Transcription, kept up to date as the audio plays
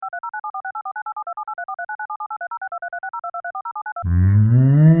Hey,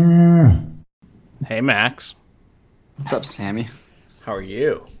 Max. What's up, Sammy? How are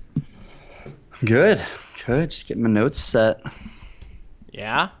you? Good. Good. Just getting my notes set.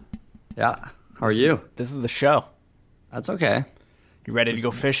 Yeah? Yeah. How are This is, you? this is the show. That's okay. You ready to This- go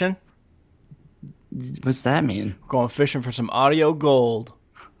fishing? What's that mean? Going fishing for some audio gold.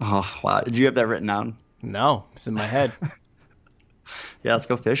 Oh, wow. Did you have that written down? No, it's in my head. Yeah, let's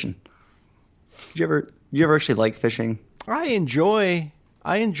go fishing. Did you ever actually like fishing? I enjoyed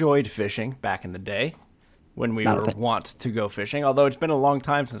fishing back in the day when we Not a were thing. wont to go fishing, although it's been a long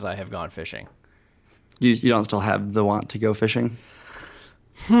time since I have gone fishing. You don't still have the want to go fishing?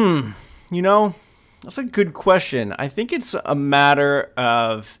 You know, that's a good question. I think it's a matter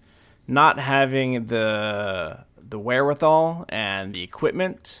of not having the wherewithal and the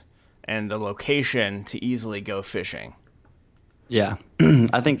equipment and the location to easily go fishing. Yeah.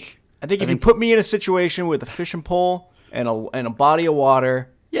 I think I think if you put me in a situation with a fishing pole and a body of water,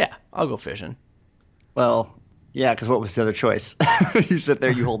 yeah, I'll go fishing. well, yeah, because what was the other choice? You sit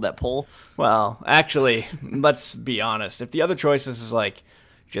there, you hold that pole. Well, actually, let's be honest. If the other choices is like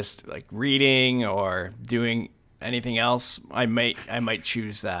just like reading or doing anything else, I might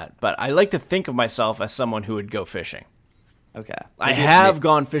choose that. But I like to think of myself as someone who would go fishing. Okay. I have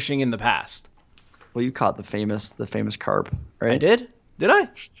gone fishing in the past. Well, you caught the famous carp, right? I did? Did I?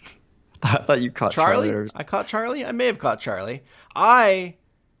 I thought you caught Charlie? Charlie. I caught Charlie? I may have caught Charlie. I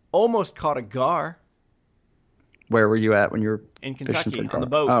almost caught a gar Where were you at when you were in fishing Kentucky for on carp? the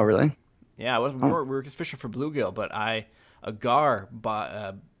boat. Oh, really? Yeah, we were just fishing for bluegill, but a gar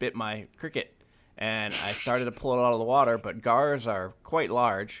bit my cricket, and I started to pull it out of the water. But gars are quite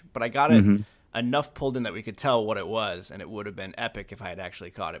large, but I got it enough pulled in that we could tell what it was, and it would have been epic if I had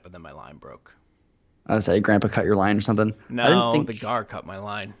actually caught it. But then my line broke. I would say Grandpa cut your line or something. I didn't No, think the gar cut my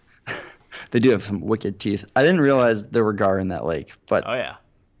line. they do have some wicked teeth. I didn't realize there were gar in that lake, but Oh yeah,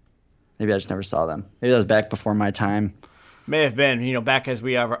 maybe I just never saw them. Maybe that was back before my time. may have been back as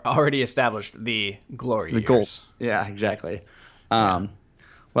we have already established the glory The years. gold. Yeah, exactly. Well,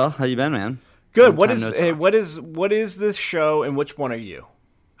 how you been, man? Good. Long time no talk. What is this show, and which one are you?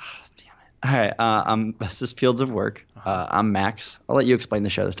 All right. This is Fields of Work. I'm Max. I'll let you explain the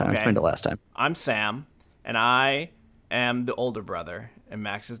show this time. I Okay. explained it last time. I'm Sam, and I am the older brother, and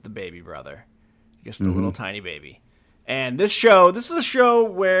Max is the baby brother, just the little tiny baby. And this is a show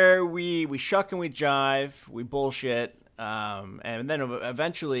where we shuck and we jive, we bullshit, and then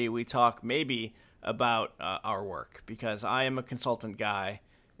eventually we talk maybe about our work, because I am a consultant guy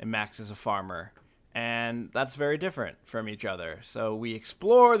and Max is a farmer, and that's very different from each other. So we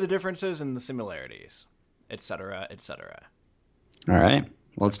explore the differences and the similarities, etc., etc. All right.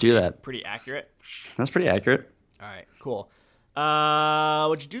 Well, let's do that. Pretty accurate. That's pretty accurate. All right, cool.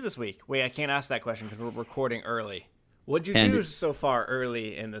 What'd you do this week? Wait, I can't ask that question because we're recording early. What'd you And do so far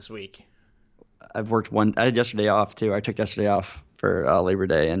early in this week? I've worked I had yesterday off too. I took yesterday off for Labor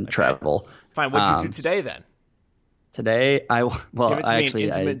Day and travel. Fine. What'd you do today then? Today, Give it to me in actually,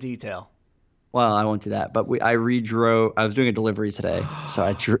 intimate detail. well, I won't do that. But I redrove. I was doing a delivery today, so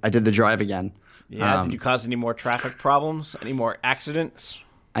I did the drive again. Yeah. Did you cause any more traffic problems? Any more accidents?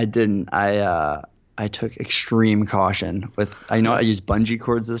 I didn't. I took extreme caution with. I know I used bungee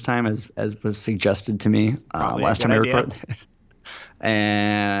cords this time, as was suggested to me Probably a last good time I idea. recorded.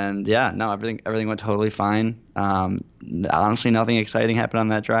 And yeah, no, everything went totally fine. Honestly, nothing exciting happened on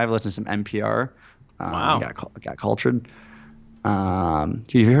that drive. I listened to some NPR. Wow. Got cultured. Have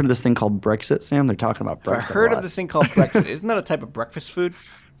you heard of this thing called Brexit, Sam? They're talking about I've Brexit a heard of lot. this thing called breakfast. Isn't that a type of breakfast food?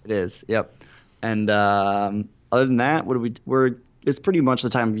 It is. Yep. And other than that, it's pretty much the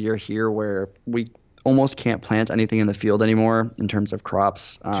time of year here where we almost can't plant anything in the field anymore in terms of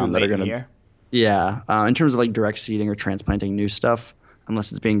crops Too that late are in going the to. year. Yeah, in terms of like direct seeding or transplanting new stuff,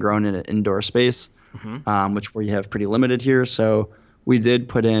 unless it's being grown in an indoor space, which we have pretty limited here. So we did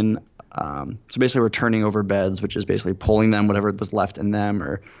put in. So basically, we're turning over beds, which is basically pulling them, whatever was left in them,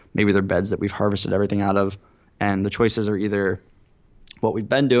 or maybe they're beds that we've harvested everything out of. And the choices are either what we've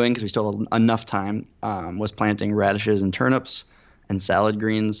been doing, because we still have enough time, was planting radishes and turnips and salad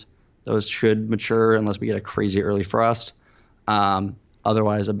greens. Those should mature unless we get a crazy early frost.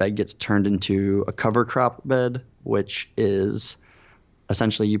 Otherwise, a bed gets turned into a cover crop bed, which is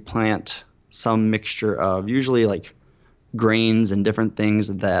essentially you plant some mixture of usually like grains and different things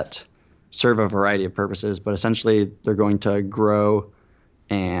that serve a variety of purposes, but essentially they're going to grow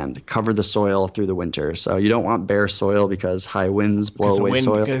and cover the soil through the winter. So you don't want bare soil because high winds blow away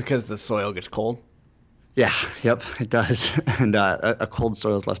soil. Because the soil gets cold. Yeah, yep, it does. And a cold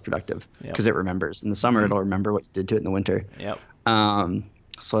soil is less productive Yep. because it remembers. In the summer, it'll remember what you did to it in the winter. Yep.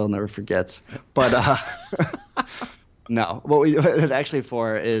 Soil never forgets. But No, what we what it's actually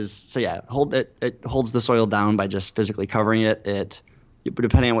for is so yeah, hold it. It holds the soil down by just physically covering it.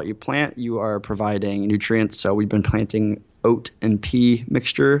 Depending on what you plant, you are providing nutrients. So we've been planting oat and pea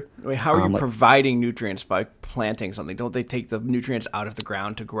mixture. Wait, how are you providing nutrients by planting something? Don't they take the nutrients out of the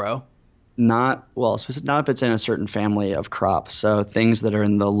ground to grow? Not well, not if it's in a certain family of crops. So things that are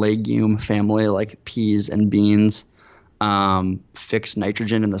in the legume family, like peas and beans, fix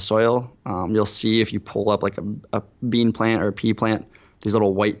nitrogen in the soil. You'll see if you pull up like a bean plant or a pea plant, these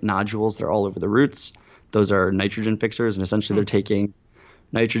little white nodules, they're all over the roots. Those are nitrogen fixers, and essentially they're taking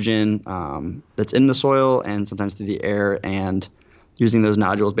nitrogen that's in the soil and sometimes through the air, and using those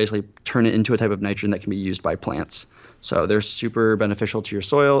nodules basically turn it into a type of nitrogen that can be used by plants. So they're super beneficial to your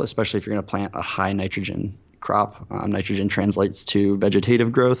soil, especially if you're going to plant a high nitrogen crop. Nitrogen translates to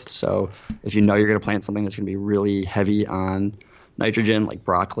vegetative growth. So if you know you're going to plant something that's going to be really heavy on nitrogen, like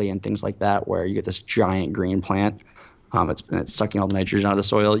broccoli and things like that, where you get this giant green plant, it's sucking all the nitrogen out of the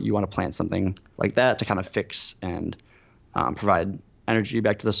soil. You want to plant something like that to kind of fix and provide energy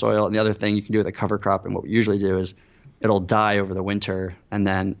back to the soil. And the other thing you can do with a cover crop, and what we usually do is it'll die over the winter, and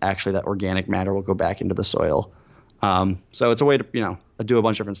then actually that organic matter will go back into the soil. So it's a way to, do a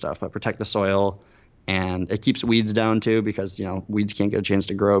bunch of different stuff, but protect the soil, and it keeps weeds down too, because, weeds can't get a chance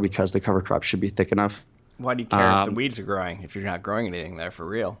to grow because the cover crop should be thick enough. Why do you care if the weeds are growing if you're not growing anything there for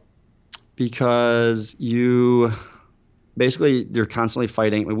real? Because you're constantly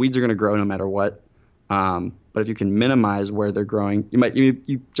fighting. I mean, weeds are going to grow no matter what. But if you can minimize where they're growing,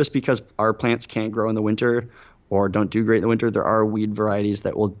 you just because our plants can't grow in the winter or don't do great in the winter, there are weed varieties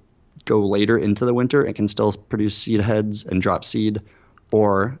that will go later into the winter and can still produce seed heads and drop seed.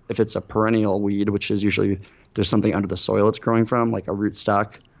 Or if it's a perennial weed, which is usually there's something under the soil it's growing from, like a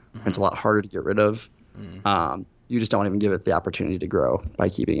rootstock, and it's a lot harder to get rid of. You just don't even give it the opportunity to grow by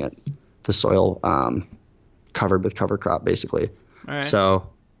keeping the soil covered with cover crop, basically. All right. So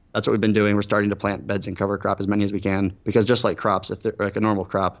that's what we've been doing. We're starting to plant beds and cover crop as many as we can, because just like crops, if they're like a normal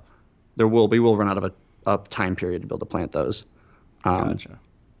crop, we will run out of a time period to be able to plant those. Gotcha.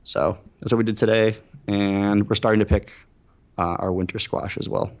 So that's what we did today, and we're starting to pick our winter squash as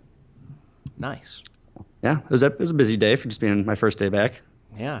well. Nice. So, yeah, it was a busy day for just being my first day back.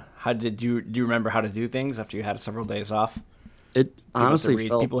 Yeah. Do you remember how to do things after you had several days off? It honestly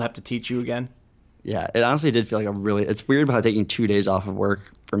felt, people have to teach you again. Yeah, it honestly did feel like it's weird about taking 2 days off of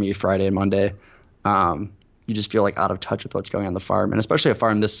work for me, Friday and Monday. You just feel like out of touch with what's going on the farm, and especially a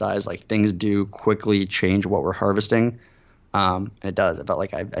farm this size, like things do quickly change what we're harvesting. And it does. It felt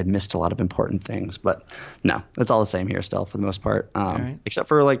like I missed a lot of important things, but no, it's all the same here still for the most part. Right. Except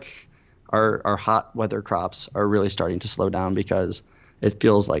for like our hot weather crops are really starting to slow down because it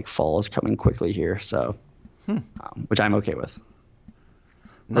feels like fall is coming quickly here. So, which I'm okay with.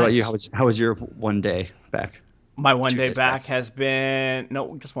 Nice. What about you? How was your one day back? My 1 day back has been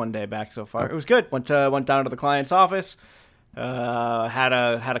just 1 day back so far. It was good. Went down to the client's office. Had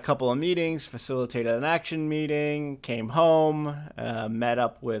a couple of meetings, facilitated an action meeting, came home, met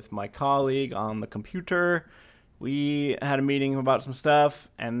up with my colleague on the computer. We had a meeting about some stuff,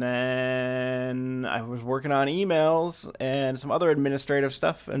 and then I was working on emails and some other administrative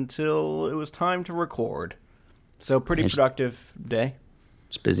stuff until it was time to record. So pretty productive day.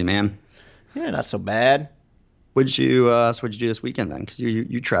 Just busy, man. Yeah, not so bad. What'd you do this weekend then? Because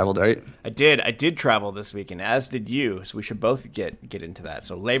you traveled, right? I did travel this weekend, as did you. So we should both get into that.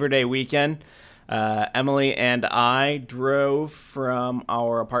 So Labor Day weekend, Emily and I drove from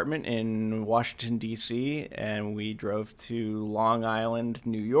our apartment in Washington, D.C., and we drove to Long Island,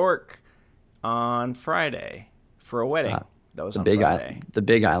 New York on Friday for a wedding. That was on Friday. The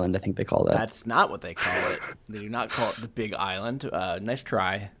Big Island, I think they call that. That's not what they call it. They do not call it the Big Island. Nice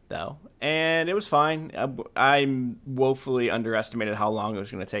try, though. And it was fine. I woefully underestimated how long it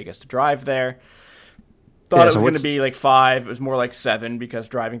was going to take us to drive there. Thought it was going to be like 5. It was more like 7 because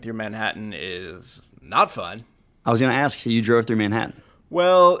driving through Manhattan is not fun. I was going to ask, so you drove through Manhattan?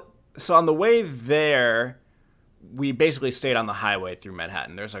 Well, so on the way there, we basically stayed on the highway through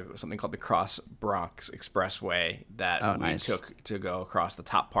Manhattan. There's something called the Cross Bronx Expressway that we took to go across the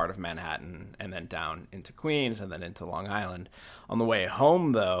top part of Manhattan and then down into Queens and then into Long Island. On the way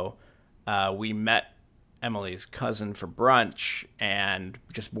home, though, we met Emily's cousin for brunch, and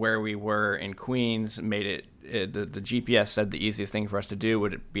just where we were in Queens made it the GPS said the easiest thing for us to do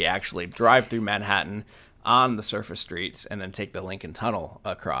would be actually drive through Manhattan on the surface streets and then take the Lincoln Tunnel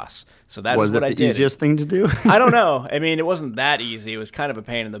across. So that was what I did. Was it the easiest thing to do? I don't know. I mean, it wasn't that easy. It was kind of a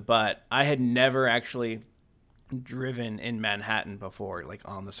pain in the butt. I had never actually driven in Manhattan before, like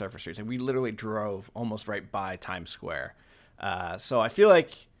on the surface streets. And we literally drove almost right by Times Square. So I feel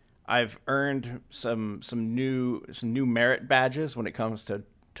like I've earned some new merit badges when it comes to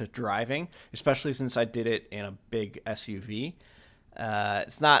driving, especially since I did it in a big SUV.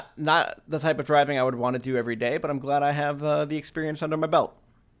 It's not the type of driving I would want to do every day, but I'm glad I have the experience under my belt.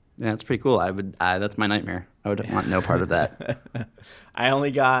 Yeah, it's pretty cool. That's my nightmare. I would want no part of that. I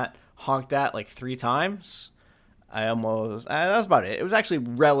only got honked at like 3 times. That was about it. It was actually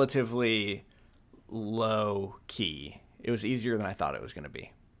relatively low key. It was easier than I thought it was going to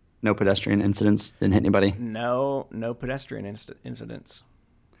be. No pedestrian incidents. Didn't hit anybody. No pedestrian incidents.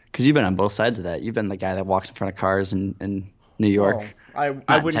 Because you've been on both sides of that. You've been the guy that walks in front of cars in New York. Well,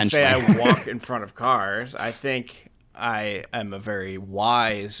 I wouldn't say I walk in front of cars. I think I am a very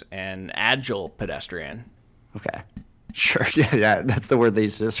wise and agile pedestrian. Okay. Sure. Yeah. That's the word they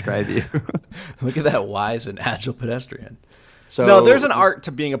used to describe you. Look at that wise and agile pedestrian. So no, there's an art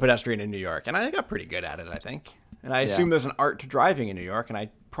to being a pedestrian in New York, and I got pretty good at it, I think. And I assume there's an art to driving in New York, and I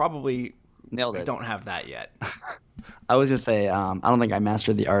probably nailed it. Don't have that yet. I was going to say, I don't think I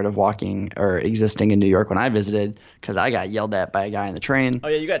mastered the art of walking or existing in New York when I visited because I got yelled at by a guy in the train. Oh,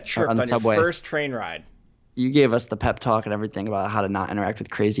 yeah, you got chirped on the subway. Your first train ride. You gave us the pep talk and everything about how to not interact with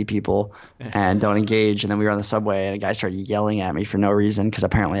crazy people and don't engage. And then we were on the subway and a guy started yelling at me for no reason because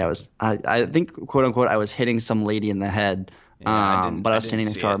apparently I think, quote unquote, I was hitting some lady in the head. But I was standing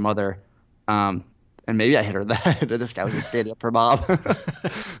next to our mother. And maybe I hit her in the head. This guy was just standing up for Bob.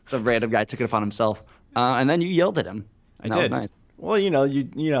 Some random guy took it upon himself. And then you yelled at him. And that was nice. Well, you know,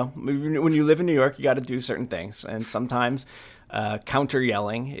 when you live in New York, you got to do certain things. And sometimes counter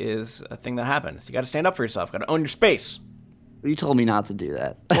yelling is a thing that happens. You got to stand up for yourself. Got to own your space. You told me not to do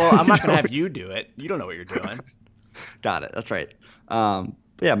that. Well, I'm not going to have you do it. You don't know what you're doing. Got it. That's right. But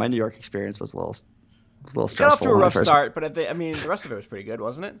yeah, my New York experience was a little stressful. Got off to a rough start, but the rest of it was pretty good,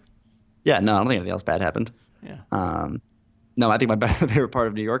 wasn't it? Yeah, no, I don't think anything else bad happened. Yeah. No, I think my favorite part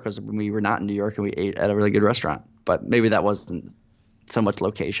of New York was when we were not in New York and we ate at a really good restaurant. But maybe that wasn't so much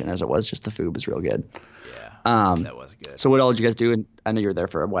location as it was just the food was real good. Yeah, that was good. So what all did you guys do? And I know you were there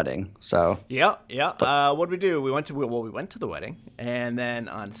for a wedding. So yeah. What did we do? We went to the wedding, and then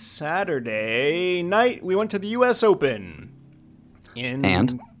on Saturday night we went to the U.S. Open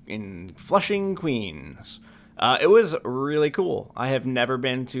in Flushing, Queens. It was really cool. I have never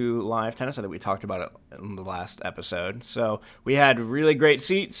been to live tennis. I think we talked about it in the last episode. So we had really great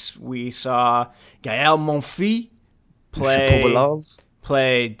seats. We saw Gael Monfils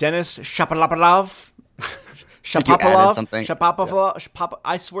play Denis Shapovalov. Shapovalov.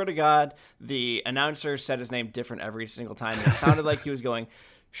 I swear to God, the announcer said his name different every single time. And it sounded like he was going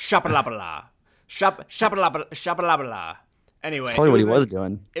Shapovalov. Shapovalov. Anyway, probably what he was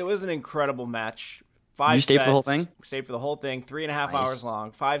doing. It was an incredible match. Did you stay for the whole thing? Stayed for the whole thing. 3.5 hours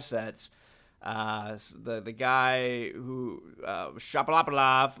long. 5 sets. The guy who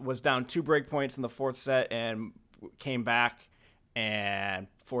Shapovalov was down 2 break points in the 4th set and came back and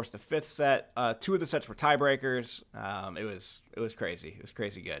forced the 5th set. 2 of the sets were tiebreakers. It was crazy. It was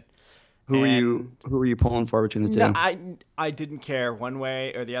crazy good. Who were you pulling for between the two? No, I didn't care one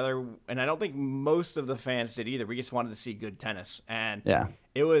way or the other, and I don't think most of the fans did either. We just wanted to see good tennis, and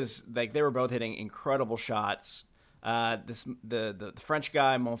it was like they were both hitting incredible shots. The French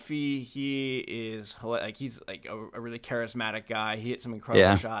guy Monfils, he's like a really charismatic guy. He hit some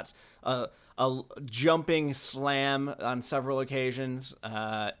incredible shots. A jumping slam on several occasions,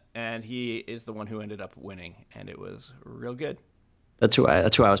 and he is the one who ended up winning, and it was real good. That's who I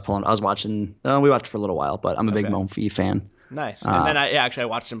was pulling. I was watching. We watched for a little while, but I'm a big Monfils fan. Nice. And then I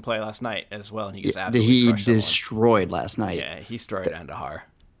watched him play last night as well, and he just absolutely destroyed last night. Yeah, he destroyed Andahar.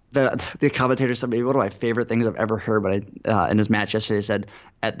 The commentator said maybe one of my favorite things I've ever heard, but in his match yesterday said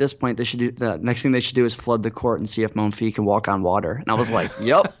at this point the next thing they should do is flood the court and see if Monfils can walk on water. And I was like,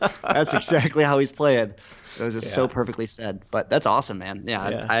 yep, that's exactly how he's playing. It was just so perfectly said. But that's awesome, man.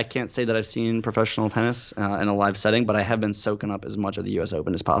 Yeah. I can't say that I've seen professional tennis in a live setting, but I have been soaking up as much of the U.S.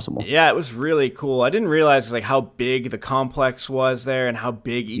 Open as possible. Yeah, it was really cool. I didn't realize like how big the complex was there and how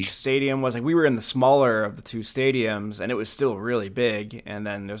big each stadium was. Like we were in the smaller of the 2 stadiums, and it was still really big. And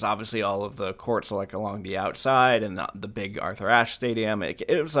then there's obviously all of the courts like along the outside and the big Arthur Ashe Stadium.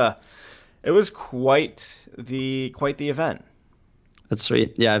 It was quite the event. That's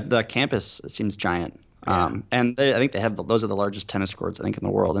sweet. Yeah, the campus seems giant. And I think they have those are the largest tennis courts I think in the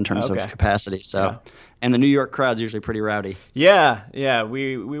world in terms of capacity. So, and the New York crowd's usually pretty rowdy. Yeah,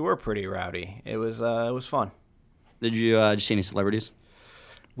 we were pretty rowdy. It was fun. Did you see any celebrities?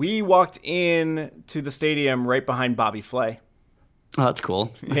 We walked in to the stadium right behind Bobby Flay. Oh, that's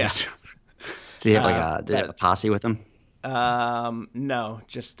cool. Yeah. Did he have did he have a posse with him? No,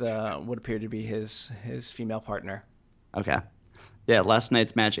 just what appeared to be his female partner. Okay. Yeah, last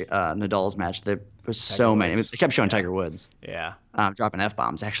night's match, Nadal's match, there was Tiger so many. I mean, Woods. they kept showing Yeah. Tiger Woods Yeah. dropping F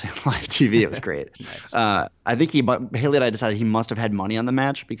bombs actually on live TV. It was great. Nice. I think Haley and I decided he must have had money on the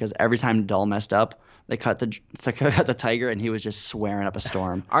match because every time Nadal messed up, they cut the Tiger and he was just swearing up a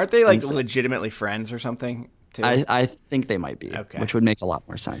storm. Aren't they like And so- legitimately friends or something? Too. I think they might be, Okay. which would make a lot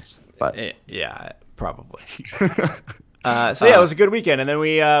more sense. But Yeah, probably. So yeah, it was a good weekend, and then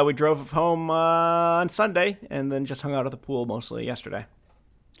we drove home on Sunday, and then just hung out at the pool mostly yesterday.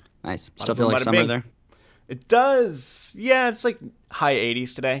 nice. Still Bada feel boom, like bada summer bing. there? It does, yeah. It's like high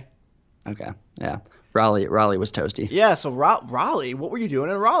 80s today. Okay. Yeah. Raleigh was toasty. Yeah. So Raleigh, what were you doing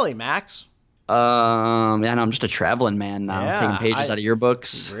in Raleigh, Max? Yeah, no, I'm just a traveling man now, Yeah, taking pages out of your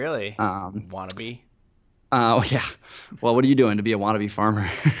books. Really? Um, Wannabe. Yeah. Well, what are you doing to be a wannabe farmer?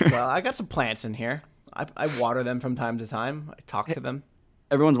 Well, I got some plants in here. I water them from time to time. I talk to them.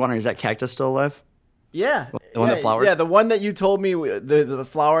 Everyone's wondering, is that cactus still alive? Yeah, The one yeah, that flowered? Yeah, the one that you told me the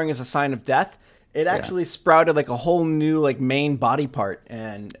flowering is a sign of death. It actually sprouted like a whole new like main body part,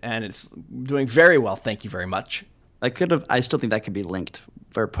 and it's doing very well. Thank you very much. I still think that could be linked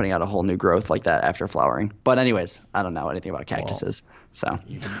for putting out a whole new growth like that after flowering. But anyways, I don't know anything about cactuses. So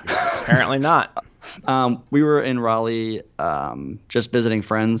Apparently not. we were in Raleigh just visiting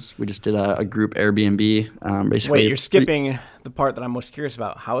friends. We just did a group Airbnb. Basically, Wait, you're skipping the part that I'm most curious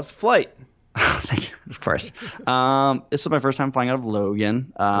about. How was the flight? Thank you, of course. This was my first time flying out of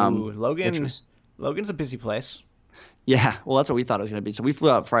Logan. Ooh, Logan. which was- Logan's a busy place. Yeah, well, that's what we thought it was going to be. So we flew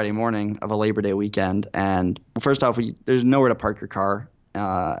out Friday morning of a Labor Day weekend, and first off, there's nowhere to park your car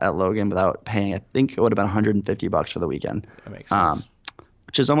at Logan without paying. I think it would have been $150 for the weekend, That makes sense.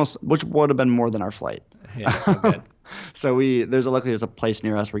 which would have been more than our flight. Yeah, that's no good. So luckily there's a place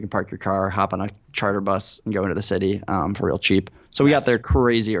near us where you can park your car, hop on a charter bus, and go into the city for real cheap. So we got there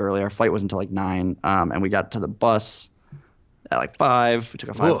crazy early. Our flight was until like 9, and we got to the bus at like 5. We took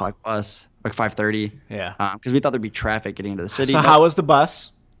a 5 o'clock bus, like 5:30. Yeah. Because we thought there'd be traffic getting into the city. So how was the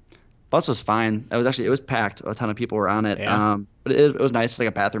bus? Bus was fine. It was packed. A ton of people were on it. Yeah. But it was nice. It's like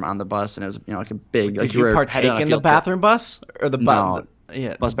a bathroom on the bus, and it was like a big. Did like you were partake headed on a in the field trip. bathroom bus or the No.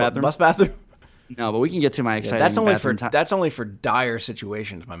 yeah, Bus bathroom? Bus bathroom. No, but we can get to my exciting. That's only bathroom for time. that's only for dire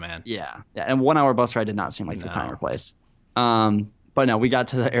situations, my man. Yeah, and 1 hour bus ride did not seem like the time or place. But no, we got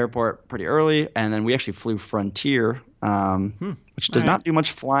to the airport pretty early, and then we actually flew Frontier, which does not do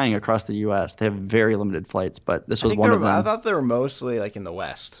much flying across the U.S. They have very limited flights, but this was one of them. I thought they were mostly like in the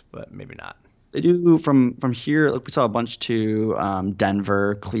West, but maybe not. They do from here. Like we saw a bunch to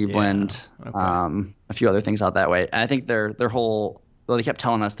Denver, Cleveland, Yeah, okay. a few other things out that way. And I think their whole. Well, they kept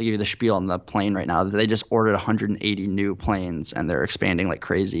telling us, they give you the spiel on the plane right now, that they just ordered 180 new planes and they're expanding like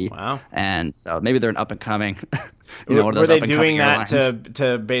crazy. Wow. And so maybe they're an up and coming. Were they doing that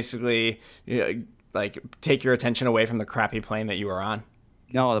to basically like take your attention away from the crappy plane that you were on?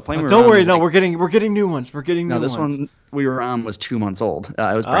 No, the plane. we were Don't on worry, was no, like- we're getting new ones. We're getting new No, this ones. one we were on was 2 months old. It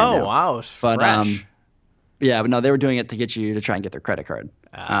was brand new. Oh wow, it's But fresh. yeah, but no, they were doing it to get you to try and get their credit card.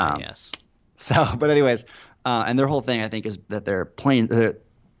 Yes. So, but anyways, and their whole thing I think is that their plane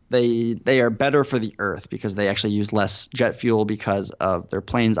they are better for the earth because they actually use less jet fuel because of their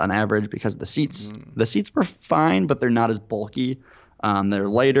planes on average, because of the seats. The seats were fine, but they're not as bulky. They're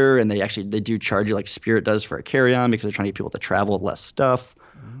lighter, and they do charge you like Spirit does for a carry-on because they're trying to get people to travel with less stuff,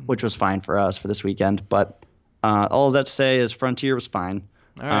 which was fine for us for this weekend. But all that to say is Frontier was fine.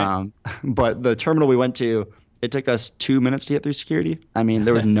 All right. But the terminal we went to, it took us 2 minutes to get through security. I mean,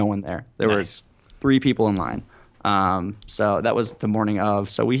 there was no one there. There Nice. were 3 people in line. So that was the morning of.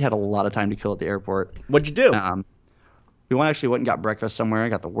 So we had a lot of time to kill at the airport. What'd you do? We went and got breakfast somewhere. I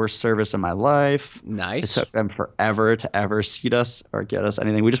got the worst service in my life. Nice. It took them forever to ever seat us or get us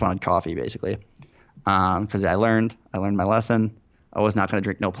anything. We just wanted coffee, basically. Because I learned my lesson. I was not going to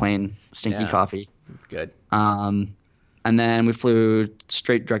drink no plain stinky Yeah. coffee. Good. And then we flew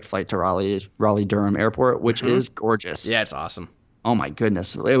straight direct flight to Raleigh Durham Airport, which is gorgeous. Yeah, it's awesome. Oh my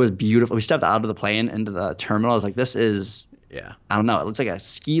goodness, it was beautiful. We stepped out of the plane into the terminal. I was like, this is. Yeah. I don't know. It looks like a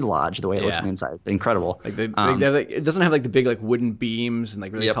ski lodge the way it looks Yeah. on the inside. It's incredible. Like they have, like, it doesn't have like the big like wooden beams and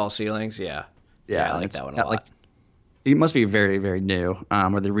like really Yep. tall ceilings. Yeah. Yeah, I and like it's that one a got, lot. It must be very, very new,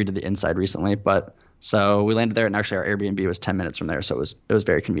 or they redid the inside recently. But so we landed there, and actually our Airbnb was 10 minutes from there, so it was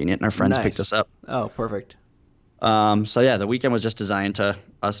very convenient. And our friends Nice. picked us up. Oh, perfect. So yeah, the weekend was just designed to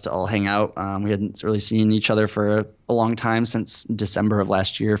us to all hang out. We hadn't really seen each other for a long time since December of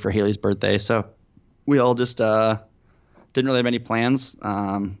last year for Haley's birthday. So we all just didn't really have any plans.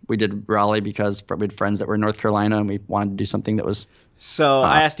 We did Raleigh because we had friends that were in North Carolina, and we wanted to do something that was. So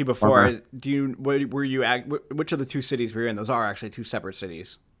I asked you before. warmer. Which of the two cities were you in? Those are actually two separate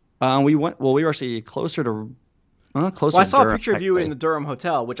cities. We were actually closer to Closer Well, I to saw a Durham, picture of you in technically. the Durham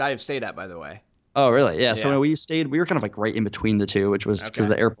Hotel, which I have stayed at, by the way. Oh, really? Yeah. So Yeah. when we stayed, we were kind of like right in between the two, which was because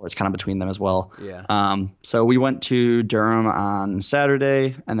Okay. the airport's kind of between them as well. Yeah. So we went to Durham on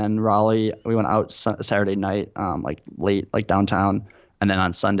Saturday, and then Raleigh. We went out Saturday night, like late, like downtown, and then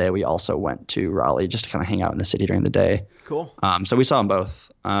on Sunday we also went to Raleigh just to kind of hang out in the city during the day. Cool. So we saw them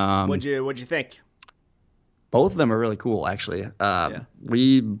both. What'd you think? Both of them are really cool, actually. Yeah.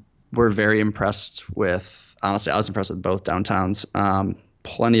 We were very impressed with. Honestly, I was impressed with both downtowns.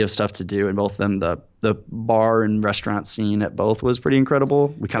 Plenty of stuff to do in both of them. The bar and restaurant scene at both was pretty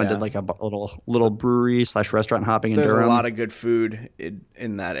incredible. We kind of Yeah. did like a little brewery / restaurant hopping in There's Durham. a lot of good food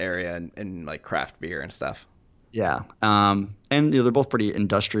in that area and like craft beer and stuff. Yeah. And they're both pretty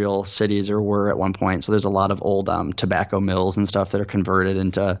industrial cities, or were at one point. So there's a lot of old tobacco mills and stuff that are converted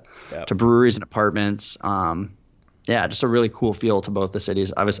into to breweries and apartments. Yeah, just a really cool feel to both the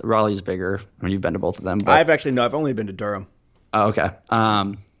cities. Obviously, Raleigh's bigger. I mean, you've been to both of them. But, I've only been to Durham. oh, okay.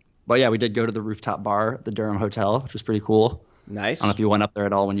 But yeah, we did go to the rooftop bar at the Durham Hotel, which was pretty cool. Nice. I don't know if you went up there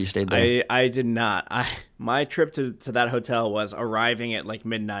at all when you stayed there. I did not. My trip to that hotel was arriving at like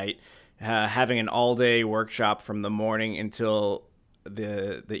midnight, having an all day workshop from the morning until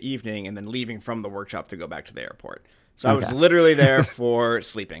the evening, and then leaving from the workshop to go back to the airport. So I was literally there for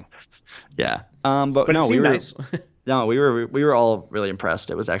sleeping. Yeah. But But no, it seemed we were nice. no, we were all really impressed.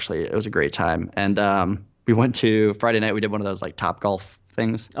 It was a great time, and we went to Friday night. We did one of those like Top Golf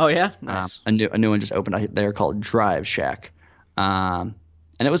things. Oh yeah, nice. A new one just opened out there called Drive Shack. And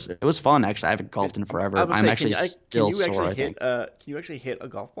it was fun actually. I haven't golfed in forever. I would I'm say, actually still sore, I think. Can you actually hit a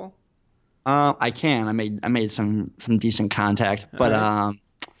golf ball? I can. I made some decent contact, but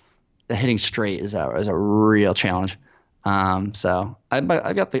the hitting straight is a real challenge. So I've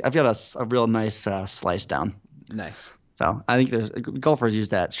got a real nice slice down. Nice. So I think golfers use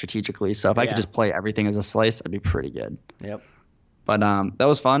that strategically. So if I could Yeah. just play everything as a slice, I'd be pretty good. Yep. But that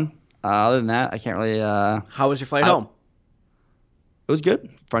was fun. Other than that, I can't really. How was your flight home? It was good.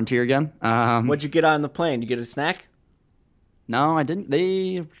 Frontier again. What'd you get on the plane? You get a snack? No, I didn't.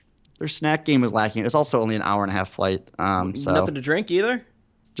 Their snack game was lacking. It's also only an hour and a half flight. So Nothing to drink either?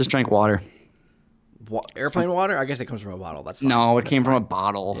 just drank water. Airplane water? I guess it comes from a bottle. That's fine. No, it That's came from a fine.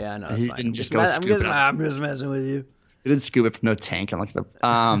 bottle. Yeah, no, He that's fine. didn't just go scoop it up. I'm just messing with you. He didn't scoop it from no tank. I'm like,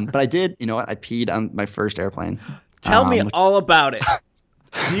 but I did. You know what? I peed on my first airplane. Tell me all about it.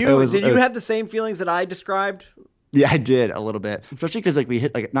 Did you was- have the same feelings that I described? Yeah, I did a little bit, especially because like we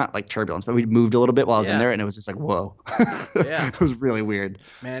hit like not like turbulence, but we moved a little bit while I was in Yeah. there, and it was just like whoa. Yeah. It was really weird.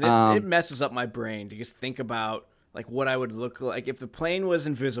 Man, it messes up my brain to just think about like what I would look like if the plane was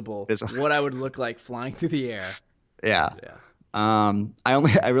invisible, what I would look like flying through the air. Yeah. Yeah.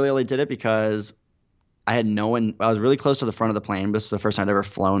 I really only did it because I had no one. I was really close to the front of the plane. This was the first time I'd ever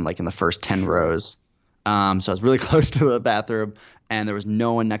flown like in the first 10 rows. So I was really close to the bathroom, and there was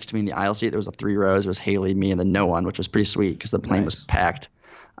no one next to me in the aisle seat. There was 3 rows. It was Haley, me, and then no one, which was pretty sweet because the plane was packed.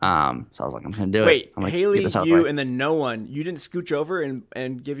 So I was like, I'm gonna do it. Wait, I'm like, Haley, get this out of the you, way. and then no one. You didn't scooch over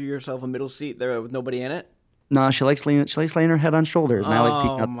and give yourself a middle seat there with nobody in it? No, she likes laying her head on shoulders, and I like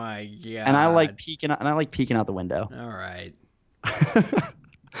peeking Oh out. my god! And I like peeking out the window. All right.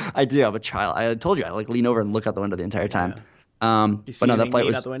 I do have a child. I told you I like lean over and look out the window the entire time. You see But no, that anything flight neat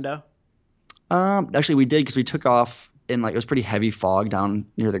was out the window. Actually, we did because we took off in like it was pretty heavy fog down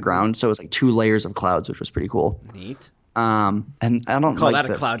near the ground, so it was like 2 layers of clouds, which was pretty cool. Neat. And I don't Call like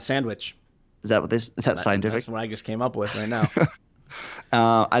that a cloud sandwich. Is that what this? Is that scientific? That's what I just came up with right now.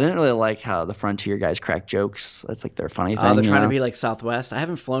 I didn't really like how the Frontier guys crack jokes. That's like their funny thing. They're you trying to know? be like Southwest. I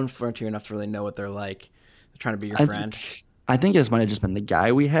haven't flown Frontier enough to really know what they're like. They're trying to be your friend. I think this might have just been the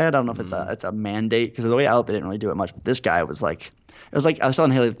guy we had. I don't know if it's a mandate because the way out they didn't really do it much. But this guy was like, it was like I was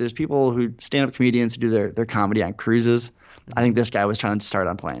telling Haley, there's people who stand-up comedians who do their comedy on cruises. I think this guy was trying to start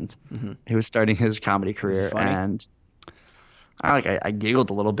on planes. He was starting his comedy career, funny? and I giggled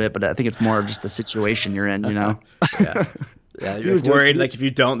a little bit, but I think it's more of just the situation you're in, you know. Yeah, He you're was doing- worried like if you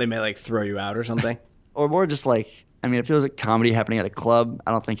don't, they may like throw you out or something. Or more just like, I mean, if it was like comedy happening at a club,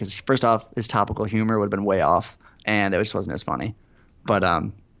 I don't think first off, his topical humor would have been way off, and it just wasn't as funny. But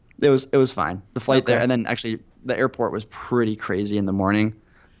it was fine. The flight there, and then actually the airport was pretty crazy in the morning.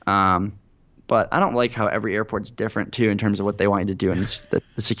 But I don't like how every airport's different too in terms of what they want you to do in the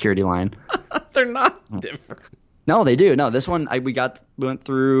security line. They're not different. No, they do. No, this one we went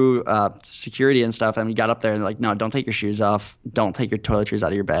through security and stuff, and we got up there and they're like, no, don't take your shoes off, don't take your toiletries out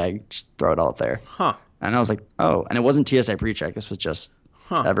of your bag, just throw it all up there. Huh. And I was like, oh, and it wasn't TSA pre-check. This was just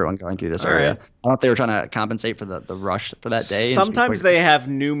everyone going through this area. right. I thought they were trying to compensate for the rush for that day. Sometimes they have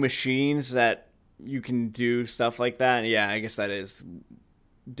new machines that you can do stuff like that. And yeah, I guess that is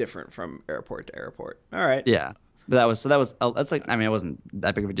different from airport to airport. All right. Yeah. But that's like, I mean, it wasn't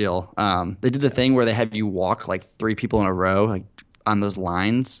that big of a deal. They did the thing where they have you walk like 3 people in a row, like on those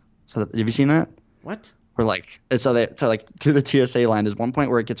lines. So have you seen that? What? Where like, so like through the TSA line, there's one point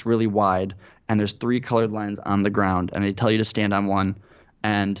where it gets really wide and there's 3 colored lines on the ground and they tell you to stand on one,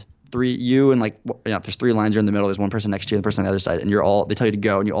 and you and like, if there's 3 lines, you're in the middle, there's one person next to you and the person on the other side, and they tell you to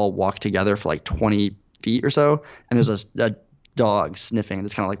go and you all walk together for like 20 feet or so. And there's a dog sniffing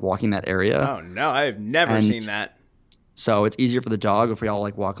that's kind of like walking that area. Oh no, I've never seen that. So it's easier for the dog if we all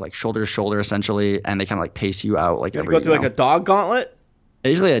like walk like shoulder to shoulder essentially, and they kind of like pace you out like you go through like a dog gauntlet.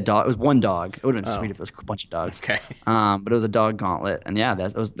 Usually a dog. It was one dog. It would have been sweet if it was a bunch of dogs. Okay. But it was a dog gauntlet, and yeah,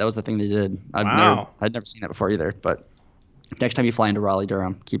 that was the thing they did. I'd never seen that before either. But next time you fly into Raleigh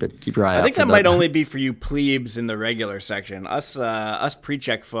Durham, keep your eye out. I think that might only be for you plebes in the regular section. Us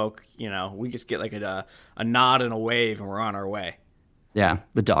pre-check folk, we just get like a nod and a wave, and we're on our way. Yeah,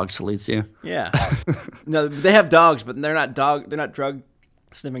 the dog salutes you. Yeah. No, they have dogs, but they're not drug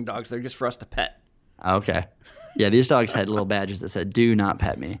sniffing dogs. They're just for us to pet. Okay. Yeah, these dogs had little badges that said "Do not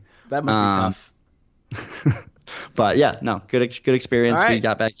pet me." That must be tough. But yeah, no, good experience. All right. We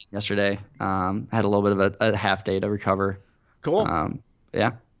got back yesterday. Had a little bit of a half day to recover. Cool.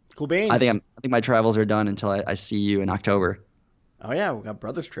 Yeah. Cool beans. I think my travels are done until I see you in October. Oh yeah, we got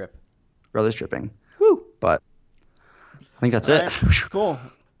brothers tripping. Woo! But I think that's it. Cool.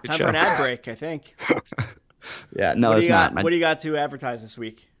 Time for an ad break, I think. Yeah, no, it's not. What do you got to advertise this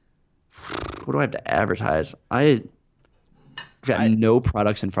week? What do I have to advertise? I've got no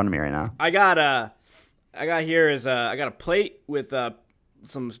products in front of me right now. I got a plate with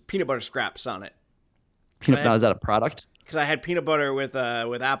some peanut butter scraps on it. Now, is that a product? Because I had peanut butter with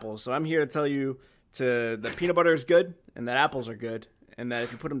apples, so I'm here to tell you that peanut butter is good and that apples are good, and that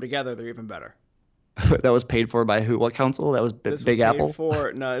if you put them together, they're even better. That was paid for by who? What council? That was Big Apple?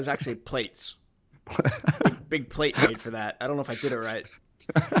 No, it was actually plates. big plate made for that. I don't know if I did it right.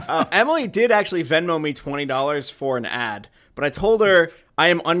 Emily did actually Venmo me $20 for an ad, but I told her I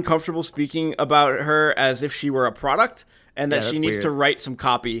am uncomfortable speaking about her as if she were a product, and that she needs to write some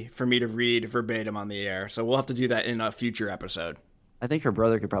copy for me to read verbatim on the air. So we'll have to do that in a future episode. I think her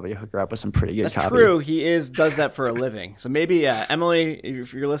brother could probably hook her up with some pretty good copy. That's true. He does that for a living. So maybe, Emily,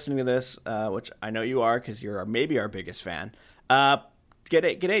 if you're listening to this, which I know you are because you're maybe our biggest fan, get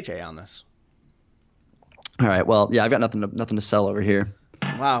AJ on this. All right. Well, yeah, I've got nothing to sell over here.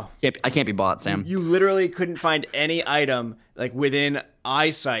 Wow. I can't be bought, Sam. You literally couldn't find any item like within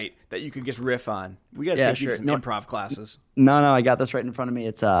eyesight that you could just riff on. We got to take these improv classes. No, I got this right in front of me.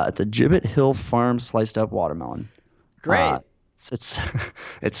 It's a Gibbet Hill Farm sliced up watermelon. Great. It's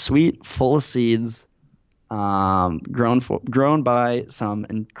sweet, full of seeds, grown by some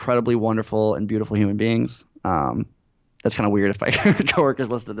incredibly wonderful and beautiful human beings. That's kind of weird if my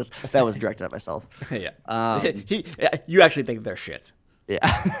coworkers listened to this. That was directed at myself. Yeah. You actually think they're shit.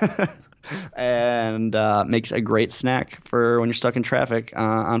 Yeah. And makes a great snack for when you're stuck in traffic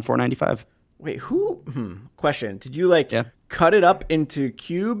on 495. Wait, question. Did you cut it up into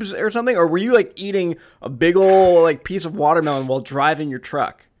cubes or something? Or were you eating a big old piece of watermelon while driving your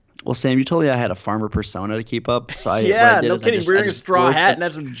truck? Well, Sam, you told me I had a farmer persona to keep up. So no kidding. Wearing a straw hat and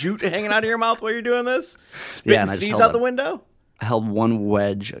have some jute hanging out of your mouth while you're doing this? Spitting seeds out the window? I held one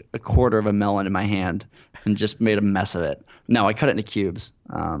wedge, a quarter of a melon in my hand, and just made a mess of it. No, I cut it into cubes.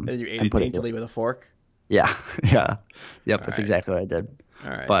 And you ate it daintily with a fork? Yeah. Yep, that's exactly what I did.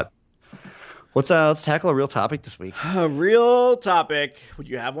 All right. But let's tackle a real topic this week. A real topic. Would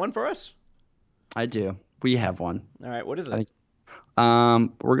you have one for us? I do. We have one. All right. What is it?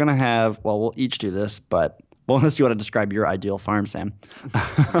 We're going to have, we'll each do this, but unless you want to describe your ideal farm, Sam.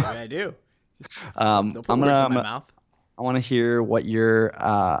 Maybe I do. Don't put words in my mouth. I want to hear what your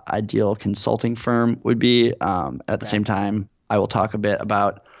ideal consulting firm would be. At the same time, I will talk a bit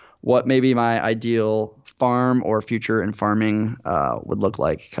about what maybe my ideal farm or future in farming would look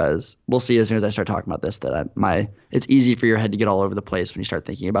like, because we'll see as soon as I start talking about this that it's easy for your head to get all over the place when you start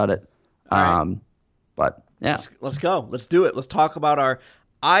thinking about it. Right. But yeah, let's go. Let's do it. Let's talk about our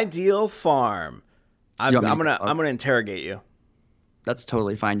ideal farm. I'm gonna interrogate you. That's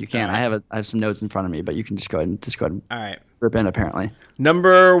totally fine. You can. Right. I have some notes in front of me, but you can just go ahead and all right. Rip in. Apparently,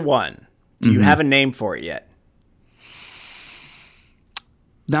 number 1. Do you have a name for it yet?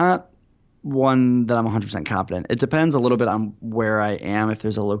 Not one that I'm 100% confident. It depends a little bit on where I am. If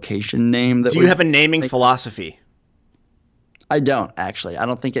there's a location name that. Do you have a naming philosophy? I don't actually. I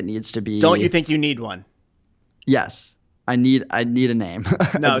don't think it needs to be. Don't you think you need one? Yes, I need a name.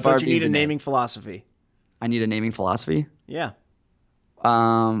 No, don't you need a naming philosophy? I need a naming philosophy. Yeah. Do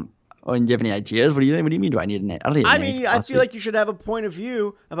you have any ideas? What do you mean? Do I need a name? I don't need a name. I feel like you should have a point of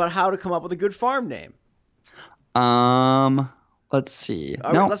view about how to come up with a good farm name. Let's see.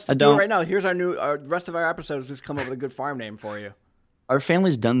 All right, No, let's I just do it don't. right now. Here's our rest of our episodes. Just come up with a good farm name for you. Our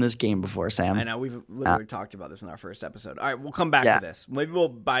family's done this game before, I Sam. know we've Uh, literally talked about this in our first episode. All right, we'll come back to yeah. this. Maybe we'll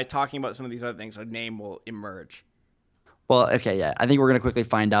by talking about some of these other things, a name will emerge. Well, okay, yeah. I think we're gonna quickly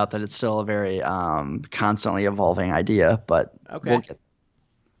find out that it's still a very constantly evolving idea, but we'll Okay, get.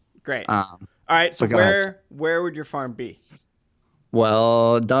 great. Um, All right, so but go ahead. where would your farm be?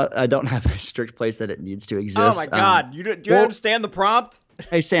 Well, I don't have a strict place that it needs to Oh my exist. God, do you Well, understand the prompt?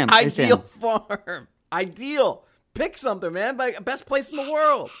 hey Sam, hey Ideal Sam, farm. Ideal. Pick something, man. Best place in the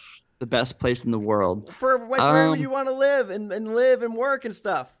world the best place in the world. for like wherever you Um, want to live and live and work and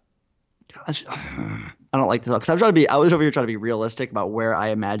stuff. gosh, I don't like this because I was over here trying to be realistic about where I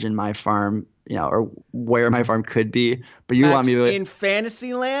imagine my farm, or where my farm could be. But you want Max, me to? in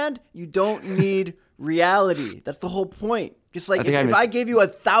Fantasyland, you don't need reality. That's the whole point. Just like I think if I gave you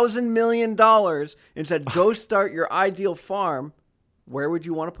 $1,000 million and said, go start your ideal farm, where would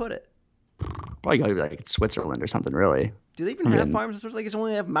you want to put it? Probably go to like Switzerland or something. Really? Do they even I have mean, farms? It's like it's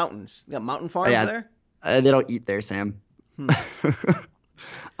only have mountains. You got mountain farms yeah, there? they don't eat there, Sam. Hmm.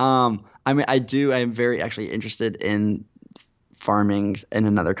 I mean, I do. I am very actually interested in farming in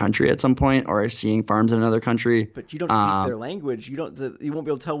another country at some point, or seeing farms in another country. But you don't speak their language. You don't. You won't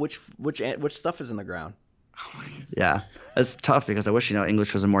be able to tell which stuff is in the ground. Yeah, it's tough because I wish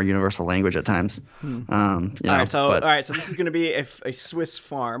English was a more universal language at times. All right. So this is going to be a Swiss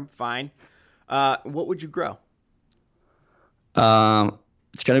farm. Fine. What would you grow?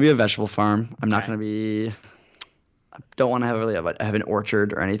 It's gonna be a vegetable farm. I'm not Okay. gonna be. I don't want to have an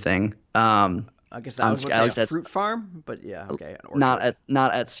orchard or anything. I guess I was at going to least say a that's fruit farm, but yeah, okay. An orchard.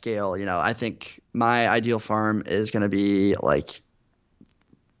 not at scale. I think my ideal farm is gonna be like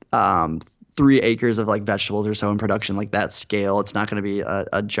 3 acres of like vegetables or so in production, like that scale. It's not gonna be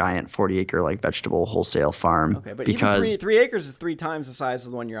a giant 40-acre like vegetable wholesale farm. Okay, but because even three acres is 3 times the size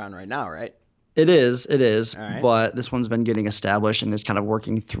of the one you're on right now, right? it is. All right. But this one's been getting established and is kind of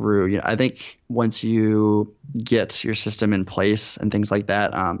working through. I think once you get your system in place and things like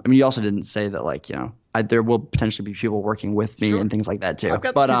that. I mean, you also didn't say that there will potentially be people working with me Sure. and things like that too. I've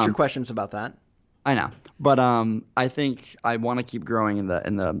got But future questions about that. I know. But I think I want to keep growing in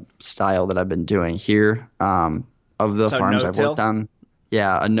the style that I've been doing here. Of the So farms I've no-till? worked on,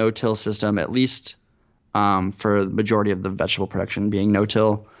 yeah, a no-till system at least. For the majority of the vegetable production being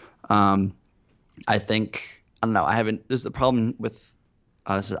no-till. I think I don't know. I haven't. This is the problem with.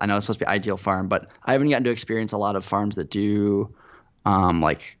 I know it's supposed to be ideal farm, but I haven't gotten to experience a lot of farms that do,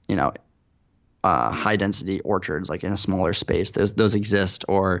 high density orchards like in a smaller space. Those exist,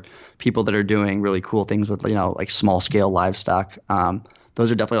 or people that are doing really cool things with like small scale livestock.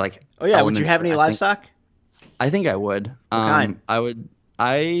 Those are definitely like. Oh yeah, would you elements have that any livestock? I think I would. kind? I would.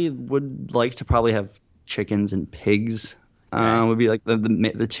 I would like to probably have chickens and pigs. Okay. Would be like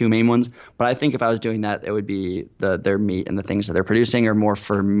the two main ones. But I think if I was doing that, it would be their meat and the things that they're producing are more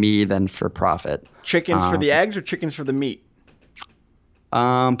for me than for profit. Chickens for the eggs or chickens for the meat?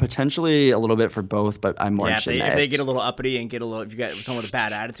 Potentially a little bit for both, but I'm more Yeah, if interested in they eggs. get a little uppity and if you got someone with a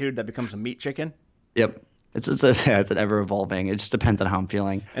bad attitude, that becomes a meat chicken. Yep. It's an ever evolving. It just depends on how I'm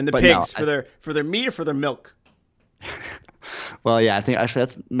feeling. And the But pigs no, for their meat or for their milk? well, yeah, I think actually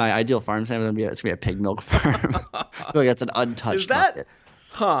that's my ideal farm. It's gonna be a pig milk farm. I feel like that's an untouched Is that? market.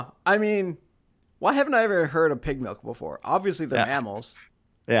 Huh. I mean, why haven't I ever heard of pig milk before? Obviously, they're Yeah. mammals.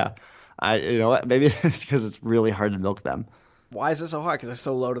 Yeah. You know what? Maybe it's because it's really hard to milk them. Why is it so hard? Because they're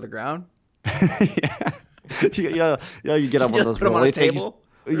so low to the ground? Yeah. You get on one of those Put 'em on a rolly things. table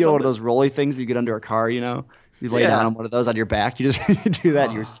You or get one of something? those rolly things you get under a car, You lay Yeah. down on one of those on your back. You just you do that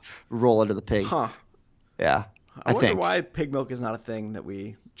and you just roll into the pig. Huh. Yeah. I wonder think. why pig milk is not a thing that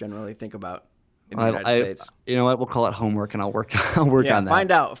we generally think about in the I, United I, States. you know what? We'll call it homework and I'll work Yeah, on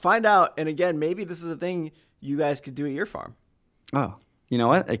that. find out. And again, maybe this is a thing you guys could do at your farm. Oh, you know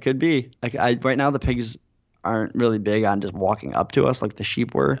what? It could be. Right now the pigs aren't really big on just walking up to us like the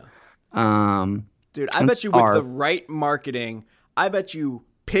sheep were. Dude, I And bet you with are. the right marketing, I bet you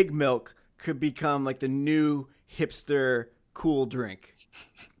pig milk could become like the new hipster cool drink.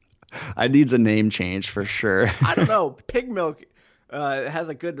 I needs a name change for sure. I don't know. Pig milk has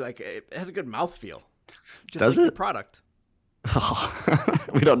a good mouthfeel. Just Does like it? the product.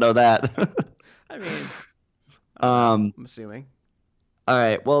 We don't know that. I mean, Um, I'm assuming. All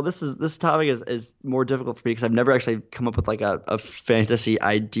right. Well, this topic is more difficult for me because I've never actually come up with like a fantasy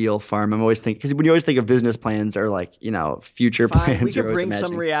ideal farm. I'm always thinking because when you always think of business plans or like future Fine, plans, we you're could always bring some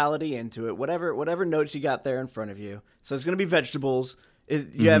imagining. reality into it. Whatever notes you got there in front of you. So it's going to be vegetables.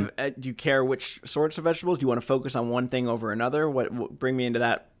 Do you care which sorts of vegetables? Do you want to focus on one thing over another? What bring me into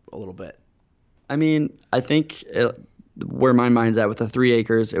that a little bit? I mean, I think where my mind's at with the 3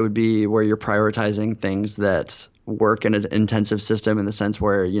 acres, it would be where you're prioritizing things that work in an intensive system in the sense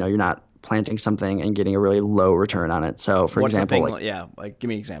where, you're not planting something and getting a really low return on it. So, for What's the example, thing? Yeah, like give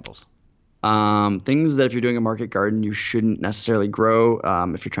me examples. things that if you're doing a market garden, you shouldn't necessarily grow.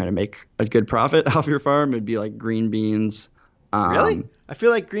 If you're trying to make a good profit off your farm, it'd be like green beans. Really? I feel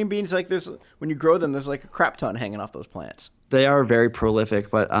like green beans, like there's when you grow them, there's like a crap ton hanging off those plants. They are very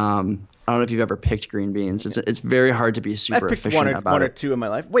prolific, but I don't know if you've ever picked green beans. It's very hard to be super I've picked efficient about one or it. two in my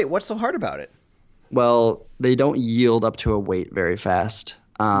life. Wait, what's so hard about it? Well, they don't yield up to a weight very fast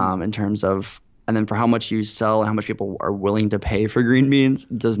in terms of, and then for how much you sell and how much people are willing to pay for green beans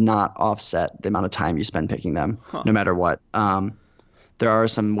does not offset the amount of time you spend picking them, no matter what. There are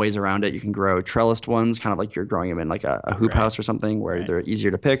some ways around it. You can grow trellised ones, kind of like you're growing them in like a hoop house or something where they're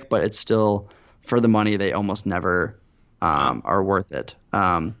easier to pick, but it's still, for the money, they almost never are worth it.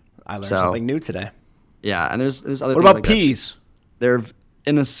 I learned something new today. Yeah, and there's other What things about like peas? they're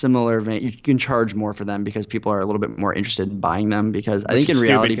in a similar vein. You can charge more for them because people are a little bit more interested in buying them because I think in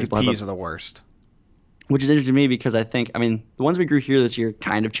reality people have peas are the worst. which is interesting to me because I mean the ones we grew here this year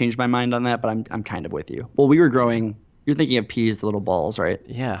kind of changed my mind on that, but I'm kind of with you. Well, we were growing. You're thinking of peas, the little balls, right?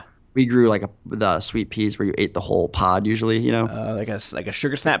 Yeah. We grew like the sweet peas where you ate the whole pod usually, Like a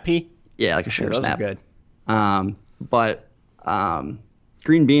sugar snap pea. Yeah, like a sugar Those snap. are good. But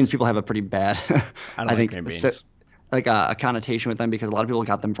green beans, people have a pretty bad, I don't like green beans. Like a connotation with them because a lot of people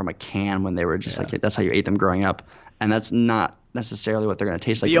got them from a can when they were just like that's how you ate them growing up, and that's not necessarily what they're going to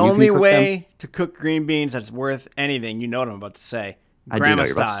taste like. The only way to cook green beans that's worth anything, you know what I'm about to say, grandma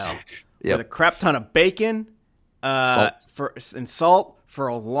style, with a crap ton of bacon, salt for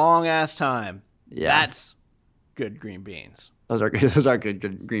a long ass time. Yeah, that's good green beans. Those are good. Those are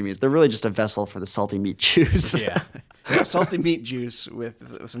good green beans. They're really just a vessel for the salty meat juice. Yeah, salty meat juice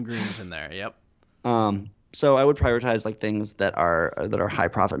with some greens in there. Yep. So I would prioritize like things that are high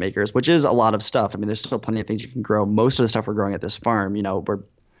profit makers, which is a lot of stuff. I mean, there's still plenty of things you can grow. Most of the stuff we're growing at this farm,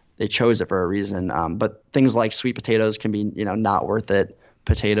 they chose it for a reason. But things like sweet potatoes can be, not worth it.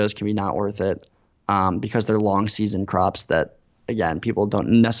 Potatoes can be not worth it because they're long season crops that, again, people don't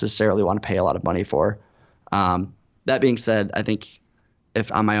necessarily want to pay a lot of money for. That being said, I think if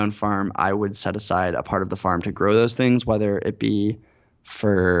on my own farm, I would set aside a part of the farm to grow those things, whether it be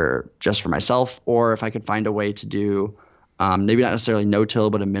for myself, or if I could find a way to do maybe not necessarily no-till,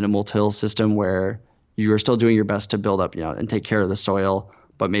 but a minimal till system where you are still doing your best to build up, and take care of the soil,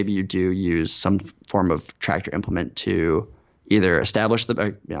 but maybe you do use some form of tractor implement to either establish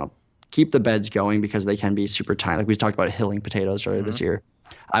keep the beds going because they can be super tiny. Like we talked about hilling potatoes earlier this year.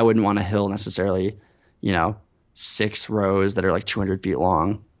 I wouldn't want to hill necessarily, 6 rows that are like 200 feet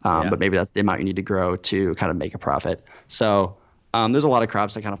long, but maybe that's the amount you need to grow to kind of make a profit. So there's a lot of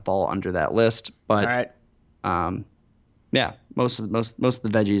crops that kind of fall under that list, but most of the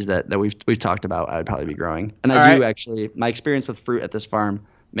veggies that we've talked about, I'd probably be growing. And actually, my experience with fruit at this farm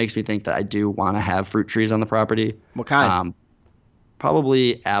makes me think that I do want to have fruit trees on the property. What kind?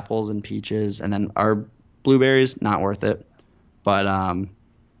 Probably apples and peaches, and then our blueberries, not worth it. But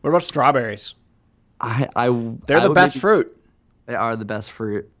what about strawberries? They're the best fruit. They are the best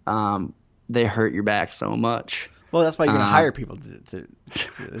fruit. They hurt your back so much. Well, that's why you're going to hire people to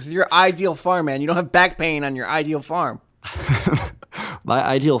this is your ideal farm, man. You don't have back pain on your ideal farm. My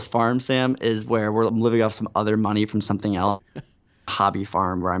ideal farm, Sam, is where I'm living off some other money from something else. Hobby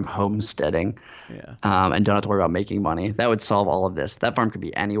farm where I'm homesteading and don't have to worry about making money. That would solve all of this. That farm could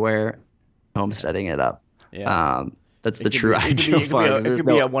be anywhere, homesteading it up. Yeah. That's the true ideal farm. It could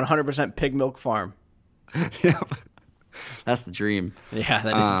be a 100% pig milk farm. Yeah. That's the dream. Yeah,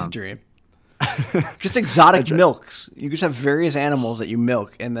 that is the dream. Just exotic milks. You just have various animals that you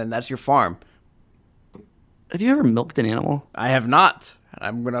milk, and then that's your farm. Have you ever milked an animal? I have not.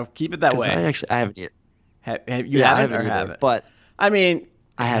 I'm gonna keep it that way. I haven't yet. You haven't or haven't? But I mean,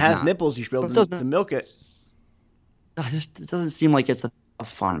 it has nipples. You should be able to milk it. It doesn't seem like it's a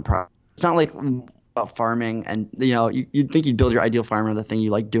fun project. It's not like about farming, and you'd think you'd build your ideal farm around the thing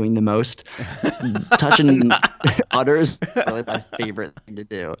you like doing the most. Touching udders is really my favorite thing to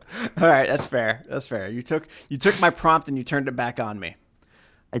do. All right, that's fair. You took my prompt and you turned it back on me.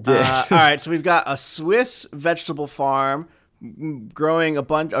 I did. All right, so we've got a Swiss vegetable farm growing a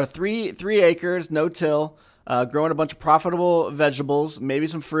bunch, or 3 acres, no till, growing a bunch of profitable vegetables, maybe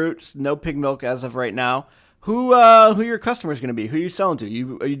some fruits, no pig milk as of right now. Who your customers going to be? Who are you selling to?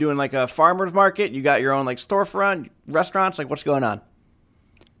 Are you doing like a farmer's market? You got your own like storefront, restaurants? Like what's going on?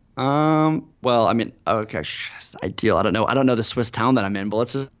 Well, I mean, okay, it's ideal. I don't know the Swiss town that I'm in, but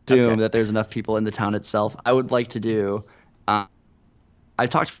let's assume that there's enough people in the town itself. I would like to do, I've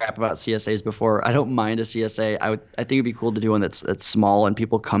talked crap about CSAs before. I don't mind a CSA. I think it'd be cool to do one that's small and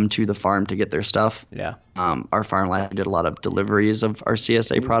people come to the farm to get their stuff. Yeah. Our farm lab did a lot of deliveries of our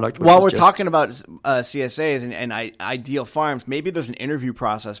CSA product. While we're talking about CSAs and ideal farms, maybe there's an interview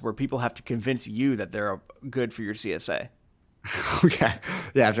process where people have to convince you that they're good for your CSA. Okay.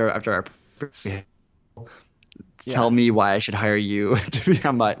 Yeah. After our tell me why I should hire you to be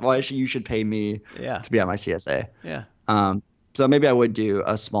on my. You should pay me to be on my CSA. Yeah. So maybe I would do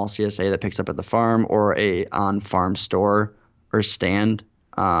a small CSA that picks up at the farm or a on-farm store or stand.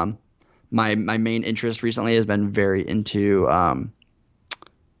 My main interest recently has been very into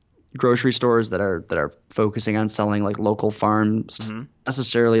grocery stores that are focusing on selling like local farms,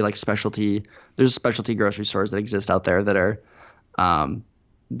 necessarily like specialty. There's specialty grocery stores that exist out there that are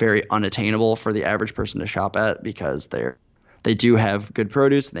very unattainable for the average person to shop at because they do have good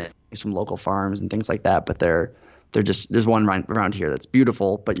produce and they have some local farms and things like that, but they're just there's one around here that's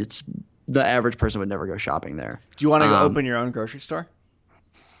beautiful, but it's the average person would never go shopping there. Do you want to go open your own grocery store?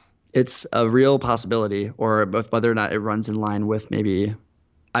 It's a real possibility, or whether or not it runs in line with maybe.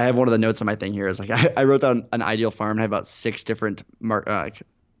 I have one of the notes on my thing here is like I wrote down an ideal farm and I have about 6 different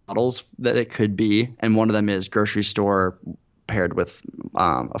models that it could be, and one of them is grocery store paired with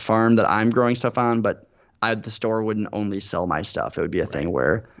a farm that I'm growing stuff on, but the store wouldn't only sell my stuff. It would be a thing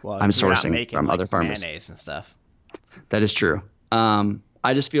where I'm sourcing from other farmers. Mayonnaise and stuff. That is true.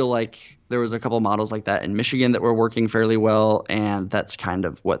 I just feel like there was a couple models like that in Michigan that were working fairly well, and that's kind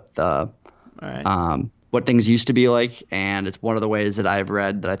of what what things used to be like. And it's one of the ways that I've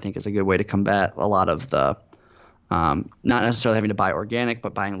read that I think is a good way to combat a lot of the not necessarily having to buy organic,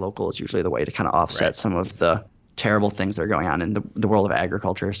 but buying local is usually the way to kind of offset some of the terrible things that are going on in the world of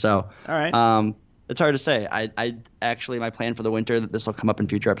agriculture. So, all right. It's hard to say. I actually, my plan for the winter, that this will come up in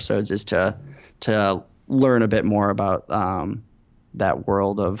future episodes, is to learn a bit more about that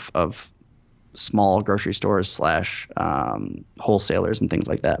world of small grocery stores / wholesalers and things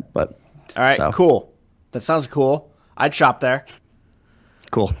like that. But all right, cool. That sounds cool. I'd shop there.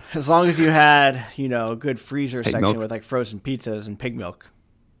 Cool. As long as you had, a good freezer Pig section milk. with like frozen pizzas and pig milk.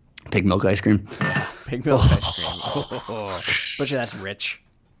 Pig milk ice cream. Yeah, pig milk ice cream. Bet you that's rich.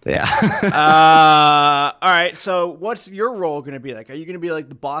 Yeah. All right. So, what's your role going to be like? Are you going to be like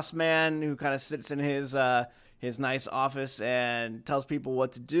the boss man who kind of sits in his nice office and tells people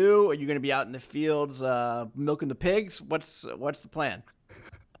what to do? Are you going to be out in the fields milking the pigs? What's the plan?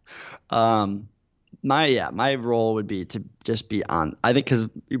 My role would be to just be on. I think because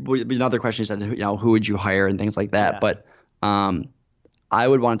another question you said, who would you hire and things like that. Yeah. But I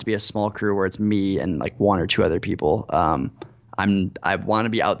would want it to be a small crew where it's me and like 1 or 2 other people. I want to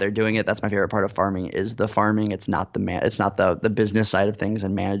be out there doing it. That's my favorite part of farming is the farming. It's not the business side of things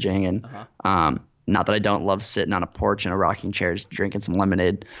and managing. And not that I don't love sitting on a porch in a rocking chair just drinking some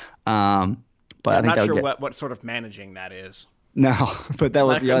lemonade. But I'm not sure what sort of managing that is. No, but that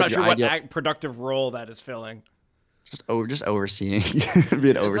was I'm not sure what productive role that is filling. Just overseeing, be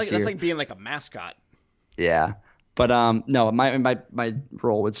an overseer. That's like being like a mascot. Yeah. But no, my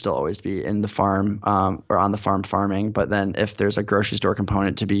role would still always be in the farm or on the farm farming. But then if there's a grocery store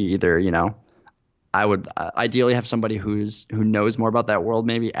component to be either, I would ideally have somebody who knows more about that world,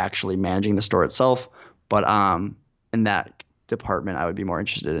 maybe actually managing the store itself. But in that department, I would be more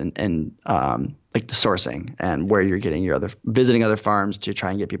interested in like the sourcing and where you're getting visiting other farms to try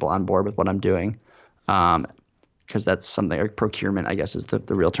and get people on board with what I'm doing. Because that's something like procurement, I guess, is the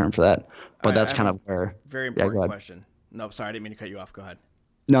real term for that. But that's kind of where. Very important question. No, sorry, I didn't mean to cut you off. Go ahead.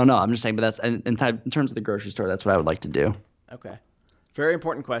 No, I'm just saying. But that's in terms of the grocery store, that's what I would like to do. Okay, very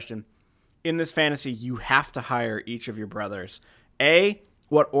important question. In this fantasy, you have to hire each of your brothers. A,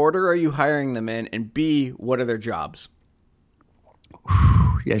 what order are you hiring them in? And B, what are their jobs?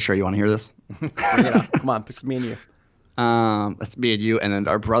 Yeah, sure. You want to hear this? Yeah, come on, it's me and you. It's me and you, and then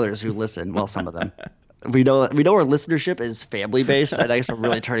our brothers who listen. Well, some of them. We know our listenership is family based. I guess we're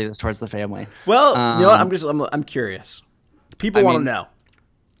really turning this towards the family. Well, you know what? I'm curious. People want to know.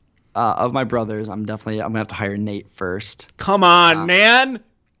 Of my brothers, I'm gonna have to hire Nate first. Come on, man.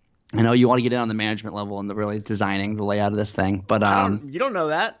 I know you want to get in on the management level and the really designing the layout of this thing, but you don't know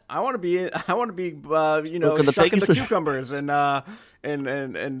that. I want to be shucking the cucumbers and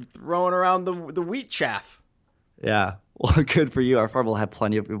throwing around the wheat chaff. Yeah, well, good for you. Our farm will have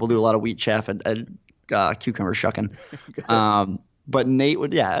plenty of people do a lot of wheat chaff and cucumber shucking. But Nate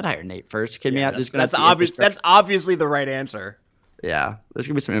I'd hire Nate first. Kidding me out? That's obvious. That's obviously the right answer. Yeah, there's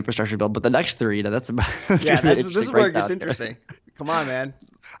gonna be some infrastructure built, but the next 3, this is where it gets interesting. Come on, man.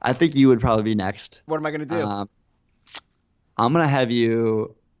 I think you would probably be next. What am I gonna do? I'm gonna have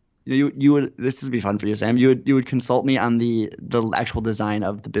you you would this would be fun for you, Sam. You would consult me on the actual design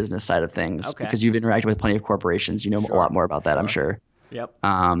of the business side of things Okay. because you've interacted with plenty of corporations. You know a Sure. lot more about that, I'm sure. Yep.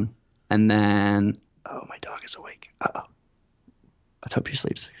 And then oh, my dog is awake. Uh-oh. Let's hope he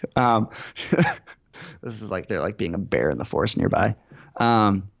sleeps. This is like they're like being a bear in the forest nearby.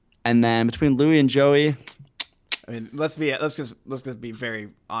 And then between Louie and Joey, I mean, let's just be very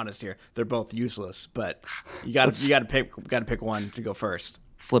honest here. They're both useless, but you got to pick one to go first.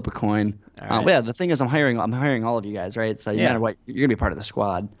 flip a coin. All right. But yeah, the thing is, I'm hiring all of you guys, right? So no Yeah. matter what, you're gonna be part of the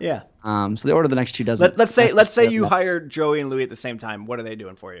squad. Yeah. So the order of the next two doesn't. Let's say necessarily you matter. hire Joey and Louie at the same time. What are they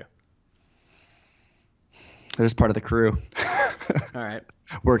doing for you? They're just part of the crew. All right.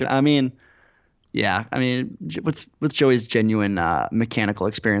 Working. I mean, yeah. I mean, what's Joey's genuine mechanical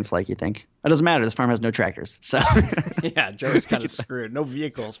experience like? You think it doesn't matter? This farm has no tractors, so Yeah, Joey's kind of screwed. No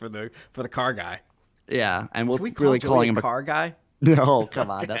vehicles for the car guy. yeah. And we'll Can we call really Joey calling a him car guy? No,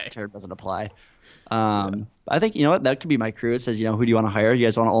 come on, Okay. that term doesn't apply. I think you know what that could be my crew. It says, you know, who do you want to hire? You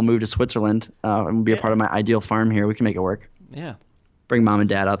guys want to all move to Switzerland and be a part of my ideal farm here? We can make it work. Yeah. Bring mom and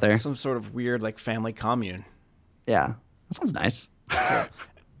dad out there. Some sort of weird like family commune. Yeah, that sounds nice.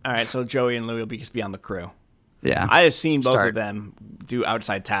 All right, so Joey and Louie will just be on the crew. Yeah, I have seen both Start. of them do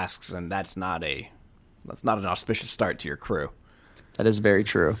outside tasks, and that's not an auspicious start to your crew. that is very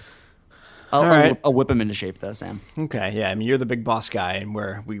true. All right. I'll whip him into shape though, Sam. Okay, yeah, I mean you're the big boss guy, and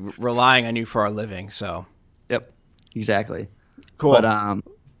we're relying on you for our living. So Yep, exactly. cool. But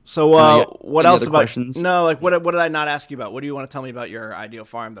So what any else other about? questions? No, like what did I not ask you about? What do you want to tell me about your ideal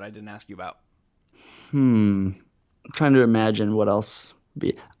farm that I didn't ask you about? I'm trying to imagine what else.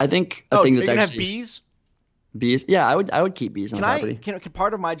 I think a Oh, thing you're that's gonna have actually bees. bees. Yeah, I would keep bees on Can the I? property. Can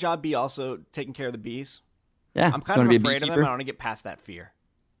part of my job be also taking care of the bees? Yeah, I'm you kind of wanna be a afraid of them. beekeeper? I want to get past that fear.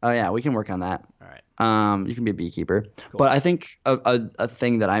 Oh yeah, we can work on that. All right. You can be a beekeeper. Cool. But I think a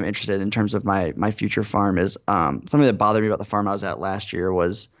thing that I'm interested in terms of my future farm is something that bothered me about the farm I was at last year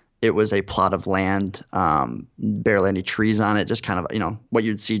was it was a plot of land, barely any trees on it, just kind of, you know, what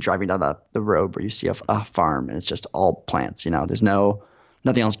you'd see driving down the road where you see a farm and it's just all plants, you know, there's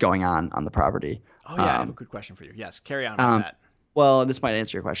nothing else going on the property. Oh yeah, I have a good question for you. Yes, carry on with that. Well, this might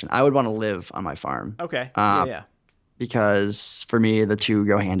answer your question. I would want to live on my farm. Okay. Yeah. Because for me the two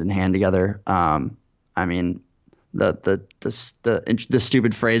go hand in hand together. I mean, the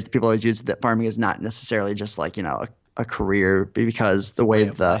stupid phrase that people always use that farming is not necessarily just like, you know, a career, because the way Way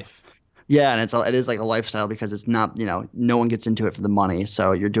of life. yeah, and it is like a lifestyle because it's not, you know, no one gets into it for the money,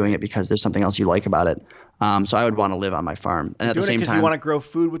 so you're doing it because there's something else you like about it. So I would want to live on my farm, and at the Doing it same because time, you want to grow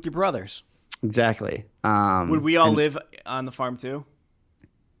food with your brothers. exactly. Would we all live on the farm too?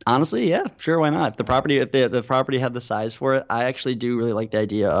 Honestly, yeah, sure, why not? If the property had the size for it, I actually do really like the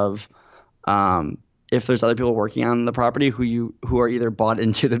idea of if there's other people working on the property who are either bought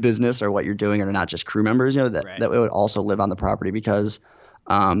into the business or what you're doing and are not just crew members, you know, that Right. that would also live on the property because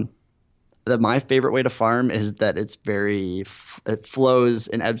my favorite way to farm is that it's it flows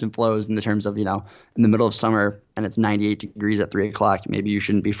and ebbs and flows in the terms of, you know, in the middle of summer and it's 98 degrees at 3 o'clock. Maybe you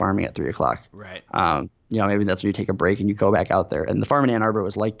shouldn't be farming at 3 o'clock. Right. You know, maybe that's when you take a break and you go back out there. And the farm in Ann Arbor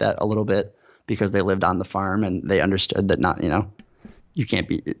was like that a little bit because they lived on the farm and they understood that not, you know, you can't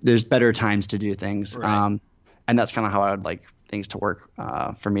be, there's better times to do things. Right. And that's kind of how I would like things to work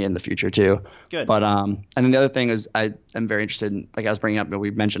for me in the future too. Good. But and then the other thing is I am very interested in, like I was bringing up, we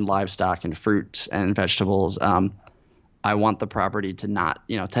mentioned livestock and fruit and vegetables. I want the property to not,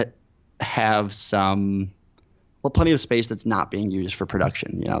 you know, to have plenty of space that's not being used for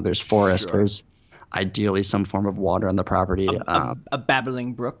production. You know, there's forest, Sure. there's ideally some form of water on the property. A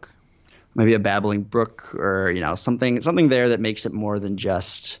babbling brook. Maybe a babbling brook or, you know, something there that makes it more than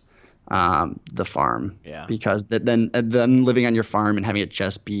just the farm. Yeah. Because then living on your farm and having it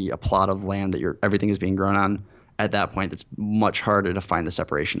just be a plot of land that everything is being grown on, at that point it's much harder to find the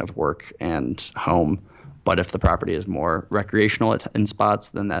separation of work and home. But if the property is more recreational in spots,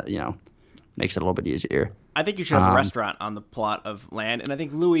 then that, you know, makes it a little bit easier. I think you should have a restaurant on the plot of land, and I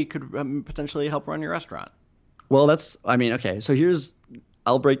think Louis could potentially help run your restaurant. Well, okay. So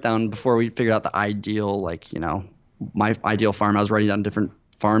I'll break down before we figured out the ideal, like, you know, my ideal farm. I was writing down different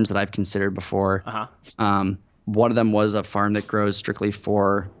farms that I've considered before. Uh-huh. One of them was a farm that grows strictly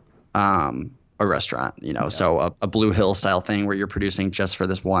for a restaurant, you know, so a Blue Hill style thing where you're producing just for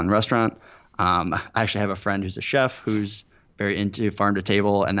this one restaurant. I actually have a friend who's a chef who's very into farm to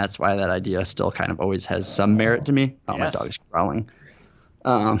table, and that's why that idea still kind of always has some merit to me. Oh, Yes. my dog is growling.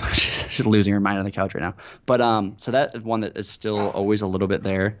 She's losing her mind on the couch right now. But so that is one that is still always a little bit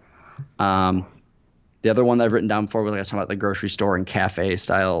there. The other one that I've written down before was like I was talking about the grocery store and cafe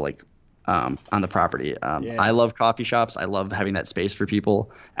style, like on the property. Yeah. I love coffee shops. I love having that space for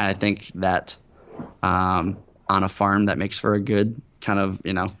people, and I think that on a farm that makes for a good kind of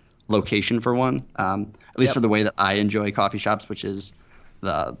location for one. At least Yep. for the way that I enjoy coffee shops, which is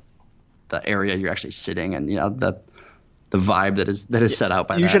the area you're actually sitting and the vibe that is set out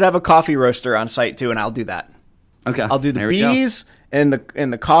by You that. should have a coffee roaster on site too, and I'll do that. Okay. I'll do the There we go. bees and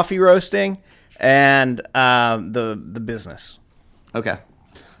the coffee roasting and the business. Okay.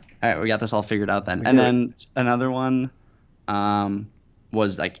 All right, we got this all figured out then. We And do. then another one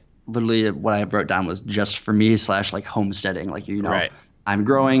was like literally what I wrote down was just for me / like homesteading. Like Right. I'm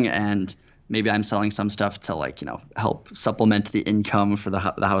growing and maybe I'm selling some stuff to help supplement the income for the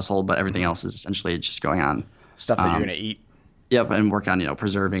household, but everything else is essentially just going on. Stuff that you're gonna eat. Yep, and work on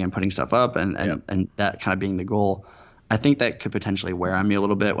preserving and putting stuff up and Yep. and that kind of being the goal. I think that could potentially wear on me a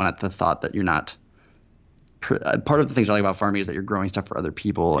little bit when at the thought that you're not. Part of the things I like about farming is that you're growing stuff for other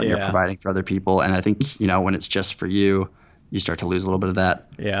people and you're Yeah. providing for other people. And I think when it's just for you, you start to lose a little bit of that.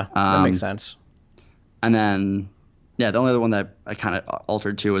 Yeah, that makes Um, sense. And then, the only other one that I kind of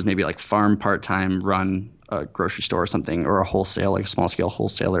altered to was maybe like farm part-time, run a grocery store or something, or a wholesale, like a small-scale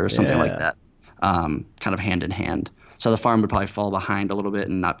wholesaler or something Yeah. like that, kind of hand in hand. So the farm would probably fall behind a little bit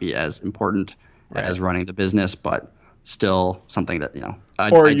and not be as important Right. as running the business, but still something that,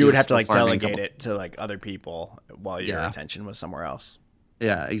 Or I you do would have to still like farming delegate it to like other people while your Yeah. attention was somewhere else.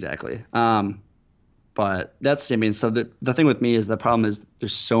 Yeah, exactly. But so the thing with me is the problem is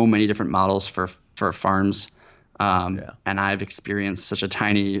there's so many different models for farms, and I've experienced such a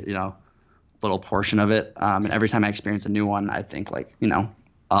tiny, little portion of it. And every time I experience a new one, I think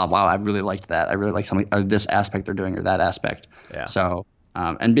wow, I really liked that. I really like something, or this aspect they're doing, or that aspect. Yeah. So,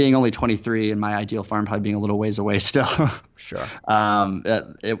 and being only 23 and my ideal farm probably being a little ways away still. Sure.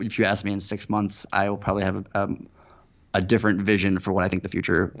 If you ask me in 6 months, I will probably have a different vision for what I think the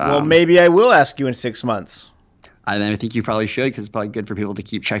future. Well, maybe I will ask you in 6 months. I think you probably should, because it's probably good for people to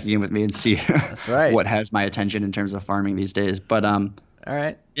keep checking in with me and see That's right. what has my attention in terms of farming these days. But All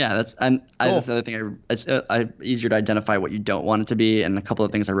right. yeah, that's Cool. that's the other thing. It's easier to identify what you don't want it to be, and a couple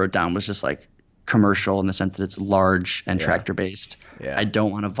of things I wrote down was just like commercial in the sense that it's large and Yeah. tractor based. Yeah. I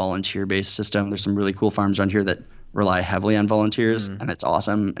don't want a volunteer based system. There's some really cool farms around here that rely heavily on volunteers, and it's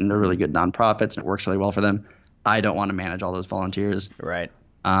awesome, and they're really good nonprofits, and it works really well for them. I don't want to manage all those volunteers. Right.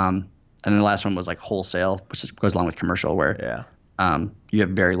 And then the last one was like wholesale, which just goes along with commercial, where Yeah. you have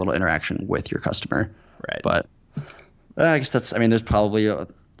very little interaction with your customer. Right. But I guess there's probably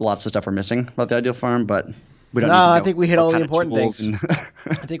lots of stuff we're missing about the ideal farm, but we don't. No, need to I know think we hit what all the kind of important tools things. and-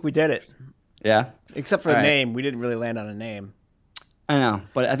 I think we did it. yeah, Except for All the right. name. We didn't really land on a name. I know,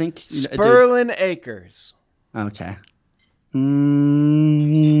 but I think Sperlin Acres. Okay.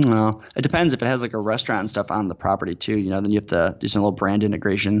 Well, it depends if it has like a restaurant and stuff on the property too. Then you have to do some little brand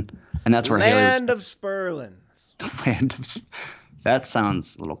integration, and that's where Land of Sperlins. Land of that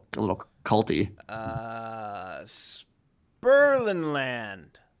sounds a little culty. Sperlinland.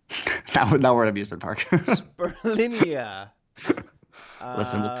 Now we're at amusement park. Sperlinia.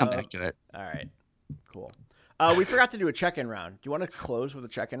 Listen, we'll come back to it. All right. Cool. We forgot to do a check-in round. Do you want to close with a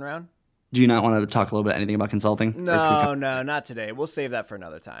check-in round? Do you not want to talk a little bit anything about consulting? Or No, can no, not today. We'll save that for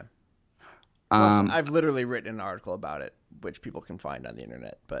another time. Plus, we- I've literally written an article about it, which people can find on the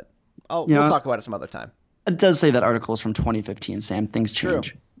internet. But we'll know- talk about it some other time. It does say that article is from 2015, Sam. Things True.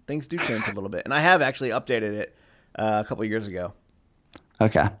 change. Things do change a little bit, and I have actually updated it a couple of years ago.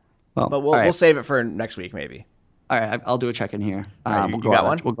 Okay. Well, But all right. we'll save it for next week, maybe. All right, I'll do a check in here. All right, We'll you go got out.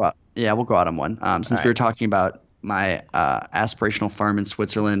 one? We'll go out. Yeah, we'll go out on one. Since right. we were talking about my aspirational farm in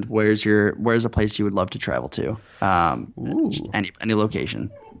Switzerland, where's a place you would love to travel to? Just any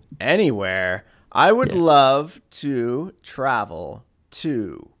location. Anywhere. I would love to travel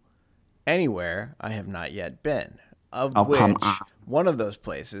to anywhere I have not yet been. Of Oh, which come on. one of those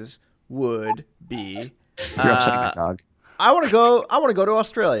places would be. You're upsetting my dog. I want to go to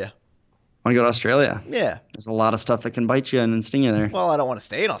Australia. Want to go to Australia? Yeah. There's a lot of stuff that can bite you and sting you there. Well, I don't want to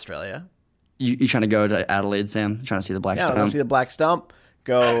stay in Australia. You trying to go to Adelaide, Sam? You trying to see the black Yeah, I stone? want to see the Black Stump.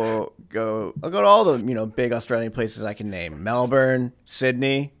 I'll go to all the big Australian places I can name: Melbourne,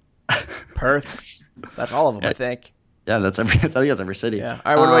 Sydney, Perth. That's all of them, I think. Yeah, I think that's every city. Yeah.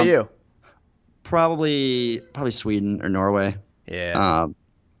 All right. What about you? Probably Sweden or Norway. Yeah.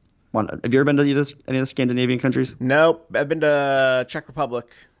 Have you ever been to any of the Scandinavian countries? Nope. I've been to Czech Republic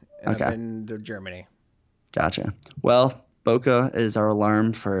and Okay. I've been to Germany. Gotcha. Well, Boca is our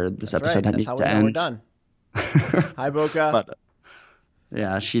alarm for this That's episode right. That's how we to know end. we're done. Hi, Boca. But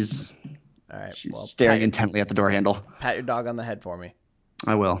yeah, she's all right. Well, staring intently at the door handle. pat your dog on the head for me.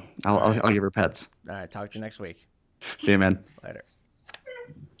 I will. I'll give her pets. All right. Talk to you next week. See you, man. Later.